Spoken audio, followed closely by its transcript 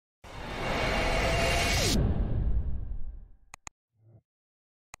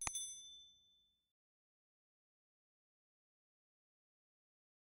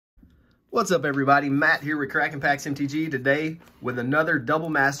What's up, everybody? Matt here with Crackin' Packs MTG today with another Double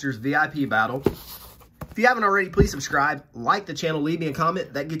Masters VIP battle. If you haven't already, please subscribe, like the channel, leave me a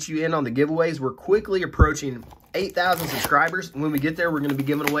comment. That gets you in on the giveaways. We're quickly approaching 8,000 subscribers. When we get there, we're going to be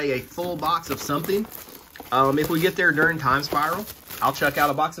giving away a full box of something. If we get there during Time Spiral, I'll check out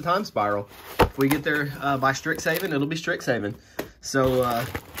a box of Time Spiral. If we get there by Strixhaven, it'll be Strixhaven. So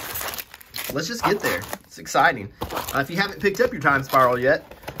let's just get there. It's exciting. If you haven't picked up your Time Spiral yet,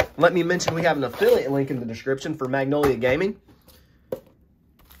 let me mention we have an affiliate link in the description for Magnolia Gaming.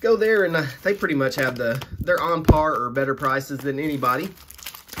 Go there and they pretty much have they're on par or better prices than anybody.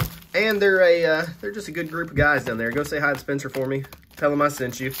 And they're just a good group of guys down there. Go say hi to Spencer for me. Tell him I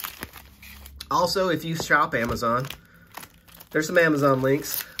sent you. Also, if you shop Amazon, there's some Amazon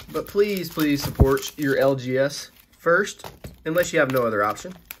links. But please, please support your LGS first, unless you have no other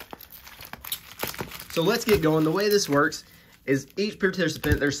option. So let's get going. The way this works is each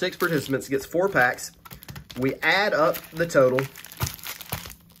participant, there's 6 participants, gets 4 packs. We add up the total,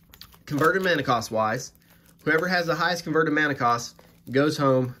 converted mana cost wise. Whoever has the highest converted mana cost goes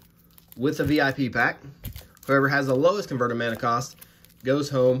home with a VIP pack. Whoever has the lowest converted mana cost goes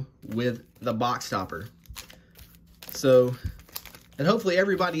home with the box topper. So, and hopefully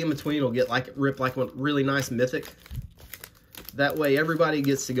everybody in between will get rip like a really nice mythic. That way everybody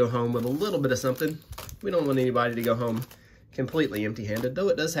gets to go home with a little bit of something. We don't want anybody to go home completely empty-handed, though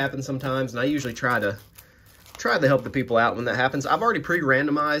it does happen sometimes, and I usually try to help the people out when that happens. I've already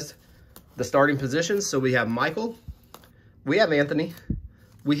pre-randomized the starting positions, so we have Michael, we have Anthony,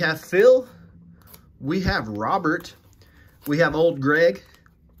 we have Phil, we have Robert, we have old Greg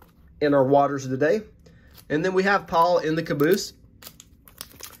in our waters today, and then we have Paul in the caboose.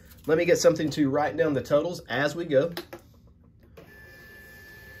 Let me get something to write down the totals as we go.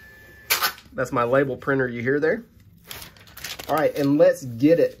 That's my label printer you hear there. All right, and let's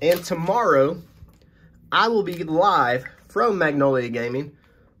get it. And tomorrow, I will be live from Magnolia Gaming.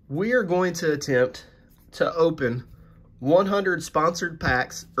 We are going to attempt to open 100 sponsored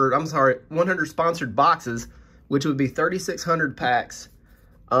packs, or I'm sorry, 100 sponsored boxes, which would be 3,600 packs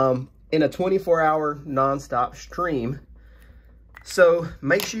in a 24-hour nonstop stream. So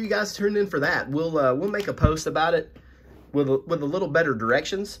make sure you guys tune in for that. We'll make a post about it with a little better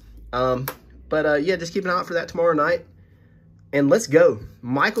directions. Yeah, just keep an eye out for that tomorrow night. And let's go.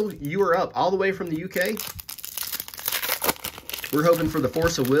 Michael, you are up all the way from the UK. We're hoping for the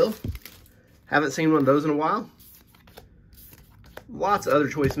Force of Will. Haven't seen one of those in a while. Lots of other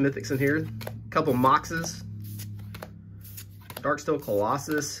choice mythics in here. A couple Moxes. Darksteel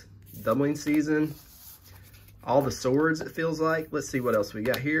Colossus. Doubling Season. All the swords, it feels like. Let's see what else we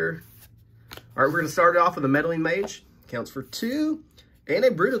got here. All right, we're going to start it off with a Meddling Mage. Counts for 2. And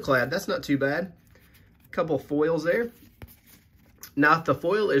a Brutoclad. That's not too bad. A couple foils there. Now, if the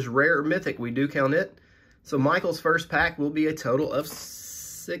foil is rare or mythic, we do count it. So Michael's first pack will be a total of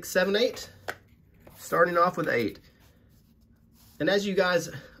 6, 7, 8. Starting off with 8. And as you guys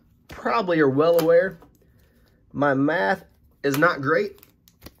probably are well aware, my math is not great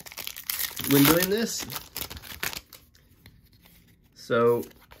when doing this. So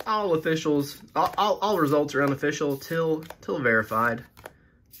all officials, all results are unofficial till verified.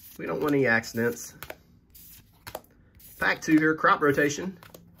 We don't want any accidents. Pack 2 here, Crop Rotation.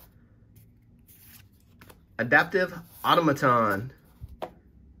 Adaptive Automaton.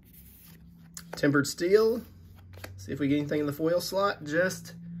 Tempered Steel. See if we get anything in the foil slot.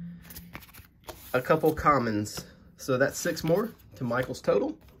 Just a couple commons. So that's 6 more to Michael's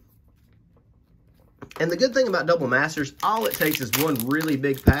total. And the good thing about Double Masters, all it takes is one really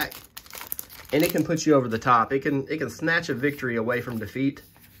big pack, and it can put you over the top. It can snatch a victory away from defeat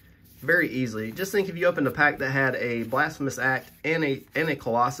very easily. Just think if you opened a pack that had a Blasphemous Act and a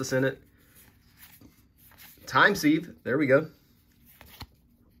Colossus in it. Time Sieve, there we go.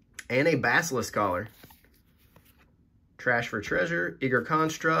 And a Basilisk Collar. Trash for Treasure, Eager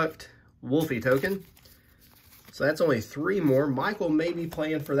Construct, Wolfie Token. So that's only 3 more. Michael may be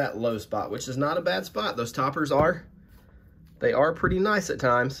playing for that low spot, which is not a bad spot. Those toppers are pretty nice at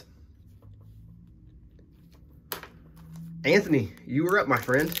times. Anthony, you were up, my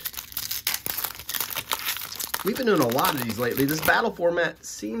friend. We've been doing a lot of these lately. This battle format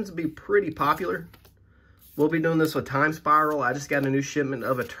seems to be pretty popular. We'll be doing this with Time Spiral. I just got a new shipment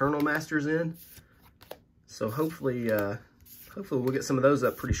of Eternal Masters in. So hopefully we'll get some of those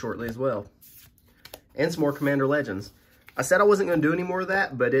up pretty shortly as well. And some more Commander Legends. I said I wasn't going to do any more of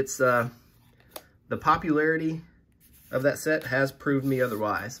that, but it's the popularity of that set has proved me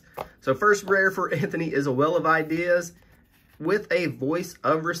otherwise. So first rare for Anthony is a Well of Ideas with a Voice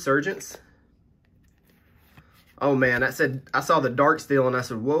of Resurgence. Oh man, I saw the dark steel and I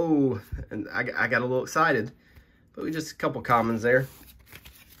said, whoa, and I got a little excited. But we just a couple commons there.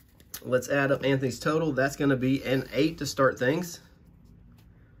 Let's add up Anthony's total. That's going to be an 8 to start things.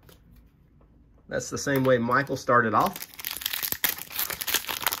 That's the same way Michael started off.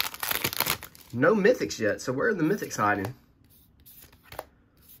 No mythics yet, so where are the mythics hiding?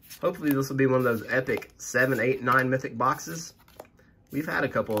 Hopefully this will be one of those epic 7, 8, 9 mythic boxes. We've had a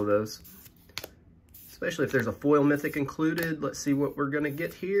couple of those, especially if there's a foil mythic included. Let's see what we're going to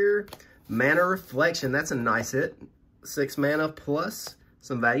get here. Mana Reflection, that's a nice hit. 6 mana plus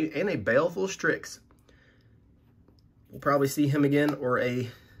some value, and a Baleful Strix. We'll probably see him again, or a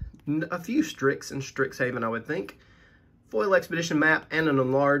few Strix in Strixhaven, I would think. Foil Expedition map and an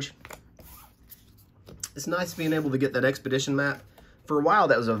Enlarge. It's nice being able to get that Expedition map. For a while,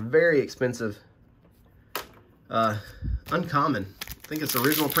 that was a very expensive, uncommon. I think its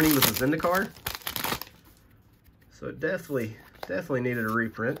original printing was a Zendikar. So it definitely needed a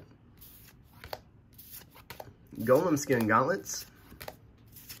reprint. Golem Skin Gauntlets.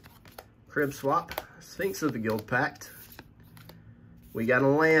 Crib Swap. Sphinx of the Guild Pact. We got a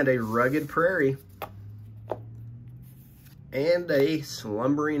land, a Rugged Prairie. And a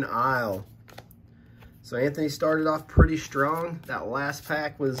Slumbering Isle. So Anthony started off pretty strong. That last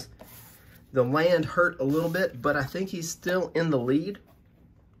pack was, the land hurt a little bit, but I think he's still in the lead.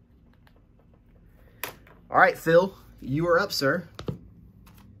 All right, Phil, you are up, sir.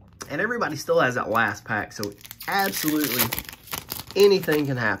 And everybody still has that last pack, so absolutely anything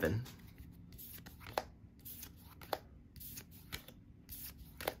can happen.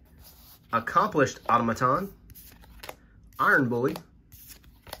 Accomplished Automaton. Iron Bully.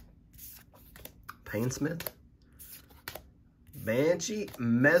 Painsmith, Banshee,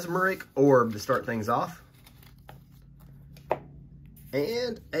 Mesmeric Orb to start things off,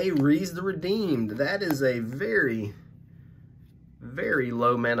 and a Reese the Redeemed. That is a very, very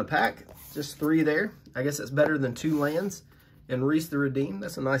low mana pack. Just 3 there. I guess it's better than 2 lands. And Reese the Redeemed,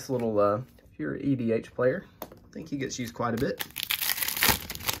 that's a nice little, if you're an EDH player, I think he gets used quite a bit.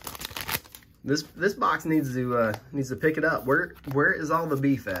 This box needs to pick it up. Where is all the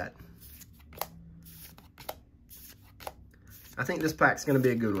beef at? I think this pack's going to be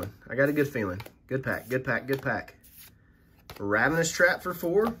a good one. I got a good feeling. Good pack, good pack, good pack. Ravenous Trap for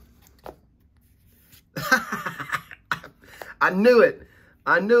 4. I knew it.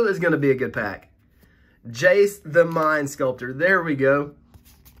 I knew it was going to be a good pack. Jace the Mind Sculptor. There we go.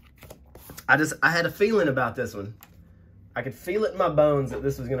 I had a feeling about this one. I could feel it in my bones that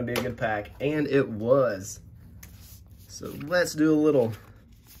this was going to be a good pack, and it was. So let's do a little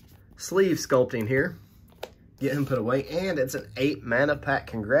sleeve sculpting here. Get him put away, and it's an 8 mana pack.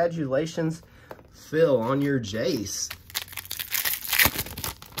 Congratulations, Phil, on your Jace.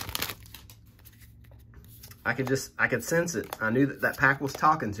 I could sense it. I knew that pack was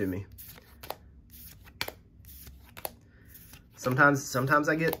talking to me. Sometimes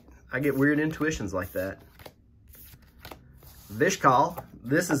I get weird intuitions like that. Vishkal,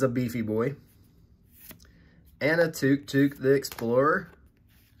 this is a beefy boy. And a Took the Explorer.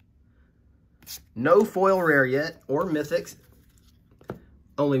 No foil rare yet, or mythics.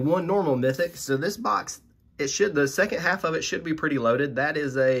 Only 1 normal mythic. So this box, the second half of it should be pretty loaded. That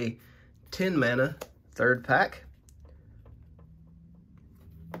is a 10 mana 3rd pack.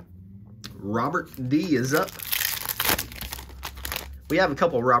 Robert D is up. We have a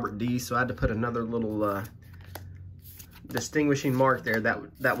couple of Robert D's, so I had to put another little distinguishing mark there.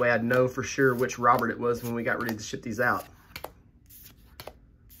 That way I'd know for sure which Robert it was when we got ready to ship these out.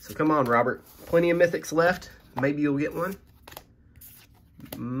 So come on, Robert. Plenty of mythics left. Maybe you'll get one.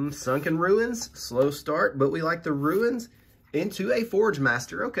 Sunken Ruins. Slow start, but we like the Ruins into a Forge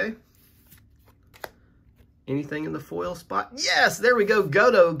Master. Okay. Anything in the foil spot? Yes, there we go.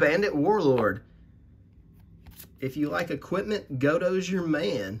 Godo, Bandit Warlord. If you like equipment, Godo's your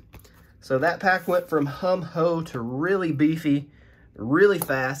man. So that pack went from hum-ho to really beefy, really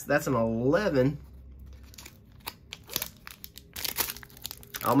fast. That's an 11.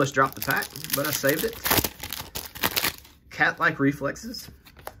 I almost dropped the pack, but I saved it. Cat-like reflexes.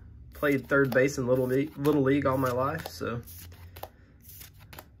 Played third base in Little League all my life, so.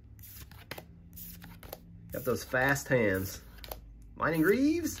 Got those fast hands. Lightning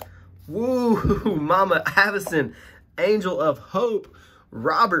Reeves. Woo, Mama Avison. Angel of Hope.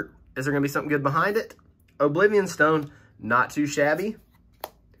 Robert. Is there going to be something good behind it? Oblivion Stone. Not too shabby.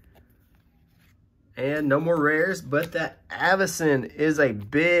 And no more rares, but that Avison is a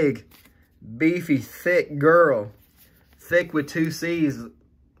big, beefy, thick girl. Thick with 2 C's.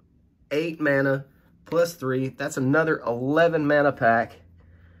 8 mana plus 3. That's another 11 mana pack.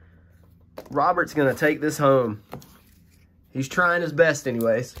 Robert's going to take this home. He's trying his best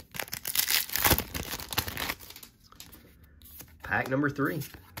anyways. Pack number 3.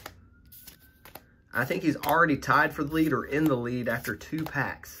 I think he's already tied for the lead or in the lead after 2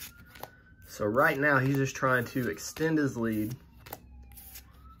 packs. So right now, he's just trying to extend his lead.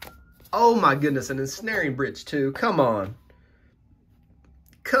 Oh my goodness, an ensnaring bridge too. Come on.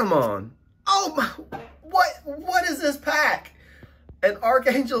 Come on. Oh my, what is this pack? An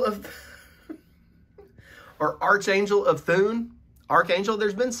Archangel of, or Archangel of Thune? Archangel,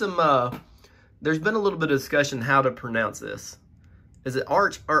 there's been a little bit of discussion how to pronounce this. Is it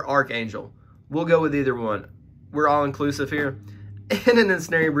Arch or Archangel? We'll go with either one. We're all inclusive here. And an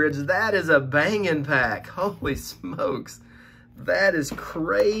ensnaring bridge, that is a banging pack. Holy smokes. That is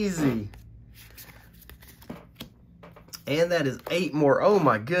crazy. And that is 8 more. Oh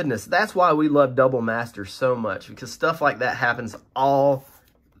my goodness. That's why we love double masters so much, because stuff like that happens all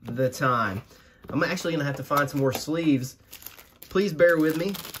the time. I'm actually going to have to find some more sleeves. Please bear with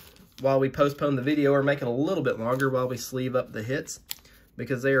me while we postpone the video or make it a little bit longer while we sleeve up the hits,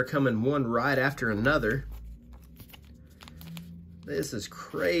 because they are coming one right after another. This is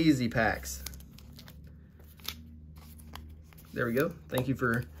crazy packs. There we go. Thank you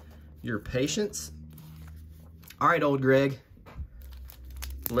for your patience. All right, old Greg.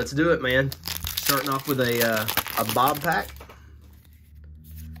 Let's do it, man. Starting off with a Bob pack.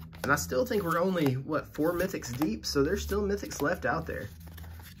 And I still think we're only, what, 4 mythics deep? So there's still mythics left out there.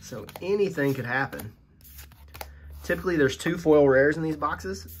 So anything could happen. Typically, there's 2 foil rares in these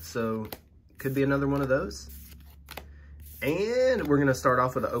boxes. So could be another one of those. And we're going to start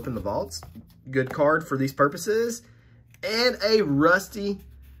off with an Open the Vaults. Good card for these purposes. And a rusty,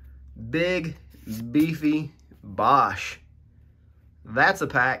 big, beefy Bosch. That's a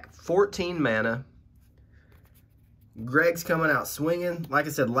pack. 14 mana. Greg's coming out swinging. Like I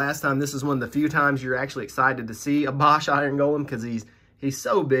said last time, this is one of the few times you're actually excited to see a Bosch Iron Golem, because he's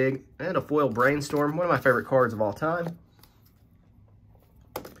so big. And a foil Brainstorm, one of my favorite cards of all time.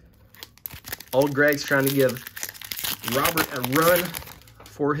 Old Greg's trying to give Robert a run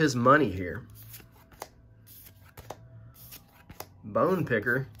for his money here. Bone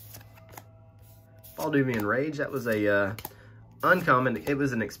Picker. Balduvian Rage. That was a uncommon. It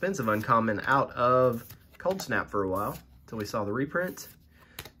was an expensive uncommon out of Cold Snap for a while until we saw the reprint.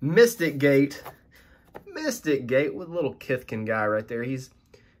 Mystic Gate. Mystic Gate with little Kithkin guy right there. He's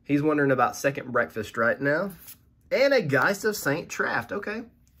wondering about second breakfast right now. And a Geist of Saint Traft. Okay. A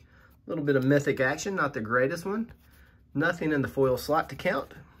little bit of mythic action. Not the greatest one. Nothing in the foil slot to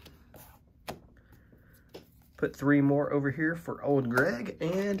count. Put 3 more over here for old Greg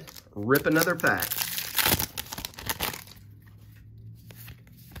and rip another pack.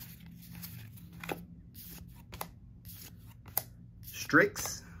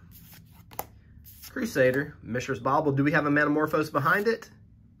 Strix. Crusader. Mishra's Bauble. Do we have a Metamorphose behind it?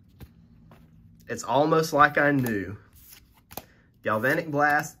 It's almost like I knew. Galvanic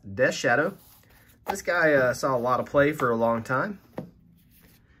Blast. Death Shadow. This guy saw a lot of play for a long time.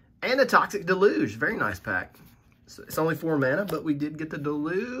 And a Toxic Deluge. Very nice pack. So it's only 4 mana, but we did get the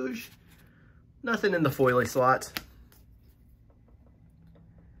Deluge. Nothing in the foily slots.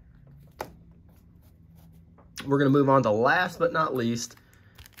 We're going to move on to last but not least,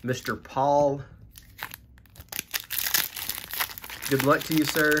 Mr. Paul. Good luck to you,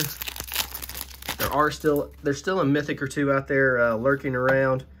 sir. There's still a mythic or 2 out there lurking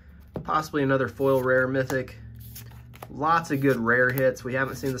around. Possibly another foil rare mythic. Lots of good rare hits. We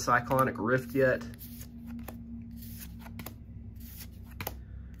haven't seen the Cyclonic Rift yet.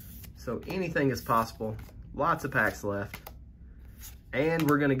 So anything is possible. Lots of packs left. And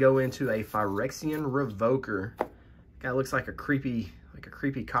we're going to go into a Phyrexian Revoker. Guy looks like a creepy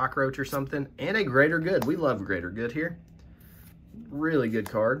cockroach or something. And a Greater Good. We love Greater Good here. Really good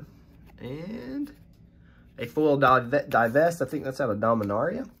card. And a foil Divest. I think that's out of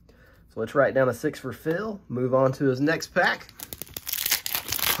Dominaria. So let's write down a 6 for Phil. Move on to his next pack.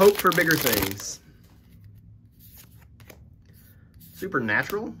 Hope for bigger things.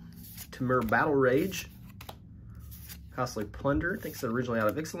 Supernatural. Temur Battle Rage. Costly Plunder. I think it's originally out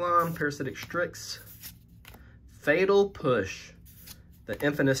of Ixalan. Parasitic Strix. Fatal Push. The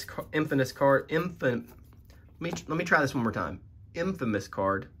infamous card. Let me try this one more time. Infamous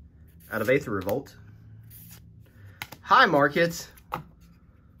card out of Aether Revolt. High Market.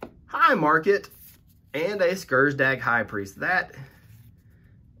 High Market. And a Skursdag High Priest. That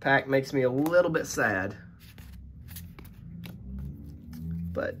pack makes me a little bit sad.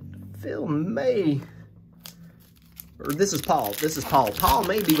 But Phil may, or this is Paul. This is Paul. Paul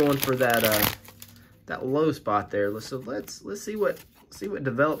may be going for that that low spot there. So let's see what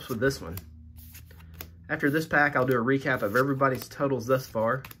develops with this one. After this pack, I'll do a recap of everybody's totals thus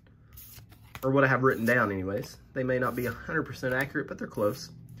far, or what I have written down anyways. They may not be 100% accurate, but they're close.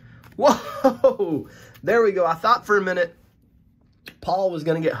 Whoa! There we go. I thought for a minute Paul was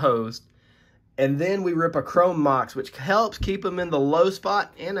going to get hosed. And then we rip a Chrome Mox, which helps keep him in the low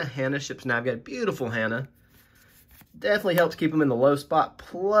spot, and a Hannah Ship's Navigator. Beautiful Hannah. Definitely helps keep him in the low spot,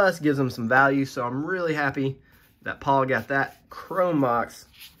 plus gives him some value. So I'm really happy that Paul got that Chrome Mox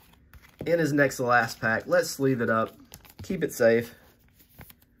in his next to last pack. Let's sleeve it up. Keep it safe.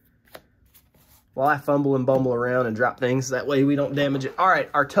 While I fumble and bumble around and drop things, that way we don't damage it. All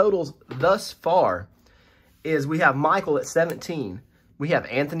right, our totals thus far is we have Michael at 17. We have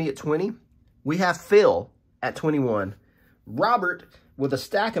Anthony at 20. We have Phil at 21. Robert with a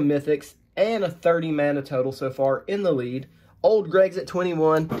stack of mythics and a 30 mana total so far in the lead. Old Greg's at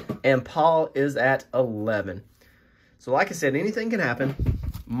 21, and Paul is at 11. So like I said, anything can happen.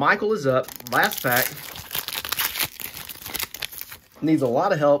 Michael is up. Last pack. Needs a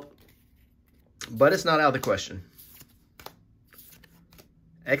lot of help, but it's not out of the question.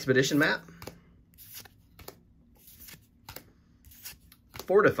 Expedition Map.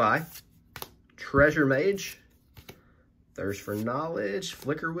 Fortify. Treasure Mage. Thirst for Knowledge.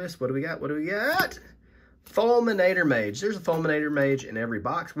 Flicker Wisp. What do we got? What do we got? Fulminator Mage. There's a Fulminator Mage in every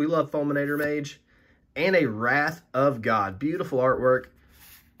box. We love Fulminator Mage. And a Wrath of God. Beautiful artwork.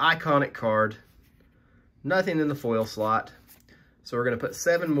 Iconic card. Nothing in the foil slot. So we're going to put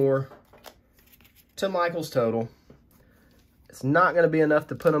 7 more to Michael's total. It's not going to be enough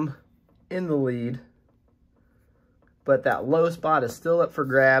to put him in the lead. But that low spot is still up for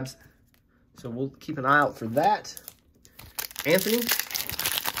grabs. So we'll keep an eye out for that. Anthony,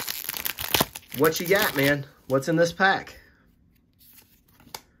 what you got, man? What's in this pack?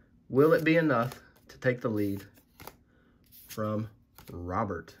 Will it be enough to take the lead from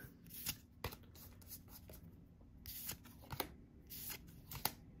Robert?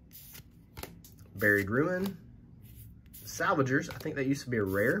 Buried Ruin. Salvagers. I think that used to be a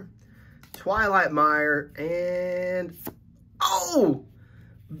rare. Twilight Mire. And... oh!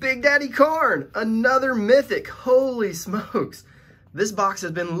 Big Daddy Karn, another mythic. Holy smokes. This box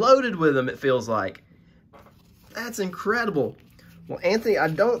has been loaded with them, it feels like. That's incredible. Well, Anthony, I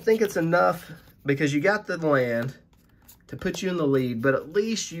don't think it's enough because you got the land to put you in the lead, but at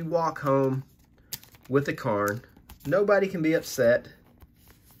least you walk home with a Karn. Nobody can be upset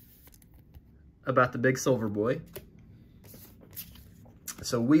about the big silver boy.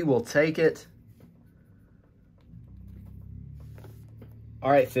 So we will take it. All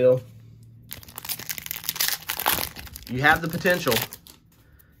right, Phil. You have the potential.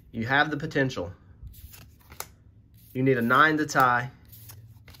 You have the potential. You need a 9 to tie,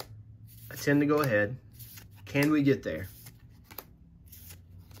 a 10 to go ahead. Can we get there?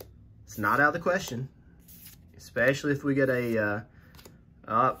 It's not out of the question, especially if we get a,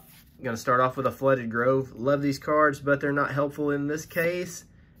 I'm going to start off with a Flooded Grove. Love these cards, but they're not helpful in this case.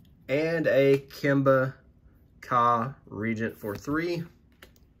 And a Kimba Ka Regent for 3.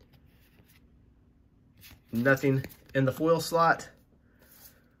 Nothing in the foil slot.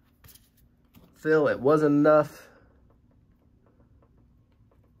 Phil, it wasn't enough.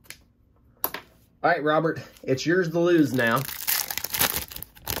 All right, Robert, it's yours to lose now.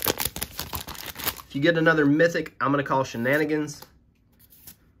 If you get another mythic, I'm going to call shenanigans.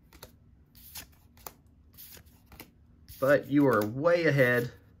 But you are way ahead.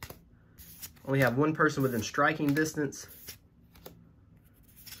 Only have one person within striking distance.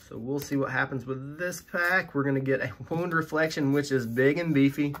 So we'll see what happens with this pack. We're going to get a Wound Reflection, which is big and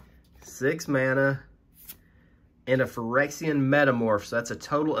beefy. 6 mana. And a Phyrexian Metamorph. So that's a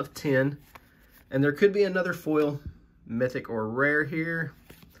total of 10. And there could be another foil, mythic or rare here.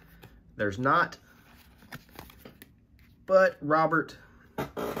 There's not. But, Robert,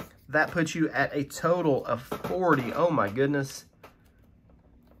 that puts you at a total of 40. Oh, my goodness.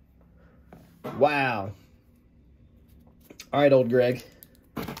 Wow. All right, old Greg.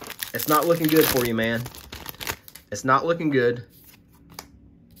 It's not looking good for you, man. It's not looking good.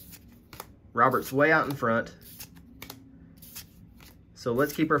 Robert's way out in front. So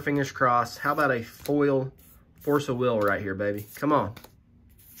let's keep our fingers crossed. How about a foil Force of Will right here, baby? Come on.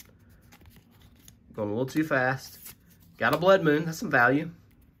 Going a little too fast. Got a Blood Moon. That's some value.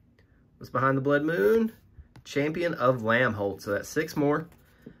 What's behind the Blood Moon? Champion of Lambholt. So that's 6 more.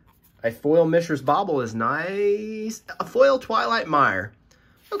 A foil Mishra's Bauble is nice. A foil Twilight Mire.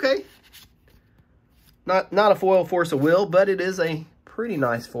 Okay. Not a foil Force of Will, but it is a pretty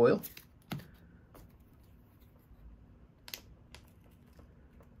nice foil.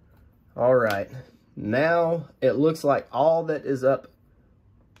 All right. Now it looks like all that is up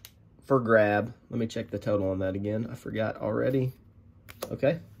for grab. Let me check the total on that again. I forgot already.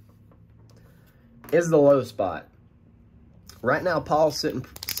 Okay. Is the low spot. Right now, Paul's sitting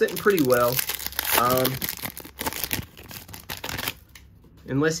pretty well.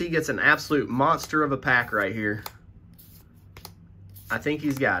 Unless he gets an absolute monster of a pack right here. I think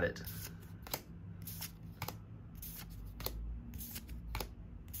he's got it.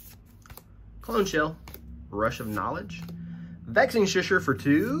 Clone Shell, Rush of Knowledge, Vexing Shisher for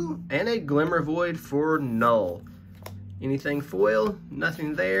 2, and a Glimmer Void for null. Anything foil,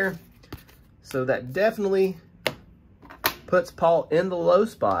 nothing there. So that definitely puts Paul in the low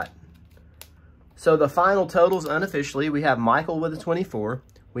spot. So the final totals unofficially, we have Michael with a 24,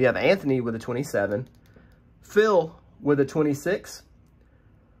 we have Anthony with a 27, Phil with a 26,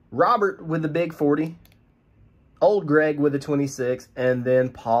 Robert with the big 40, Old Greg with a 26, and then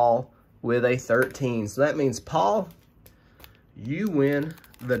Paul with a 13. So that means, Paul, you win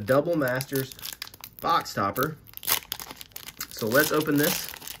the Double Masters box topper. So let's open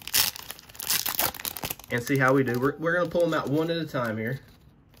this and see how we do. We're going to pull them out one at a time here.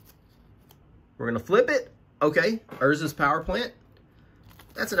 We're going to flip it. Okay, Urza's Power Plant.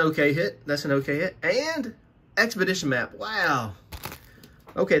 That's an okay hit. That's an okay hit. And Expedition Map. Wow.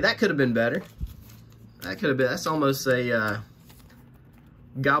 Okay, that could have been better. That could have been, that's almost a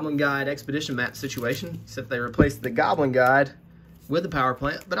Goblin Guide Expedition Map situation, except they replaced the Goblin Guide with the Power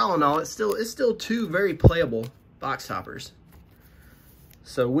Plant. But all in all, it's still two very playable box toppers.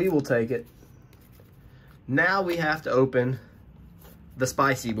 So we will take it. Now we have to open the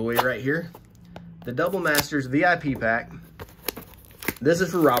spicy boy right here. The Double Masters VIP pack. This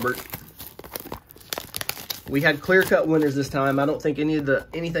is for Robert. We had clear-cut winners this time. I don't think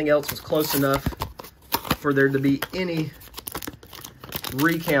anything else was close enough for there to be any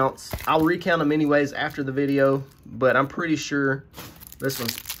recounts. I'll recount them anyways after the video, but I'm pretty sure this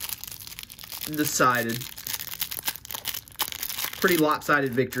one's decided. Pretty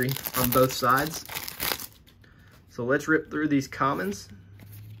lopsided victory on both sides. So let's rip through these commons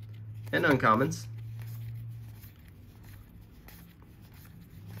and uncommons.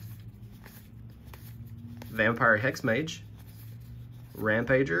 Vampire Hexmage,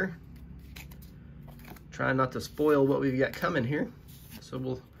 Rampager. Trying not to spoil what we've got coming here.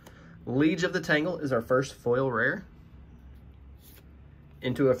 So Liege of the Tangle is our first foil rare.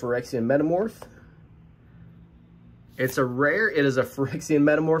 Into a Phyrexian Metamorph. It's a rare. It is a Phyrexian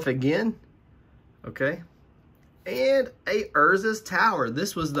Metamorph again. Okay. And a Urza's Tower.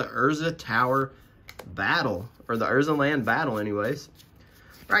 This was the Urza Tower battle, or the Urza Land battle anyways.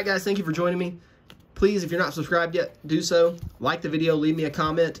 All right, guys, thank you for joining me. Please, if you're not subscribed yet, do so. Like the video, leave me a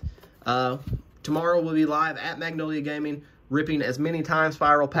comment. Tomorrow we'll be live at Magnolia Gaming, ripping as many Time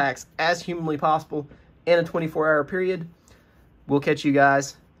Spiral packs as humanly possible in a 24-hour period. We'll catch you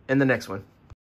guys in the next one.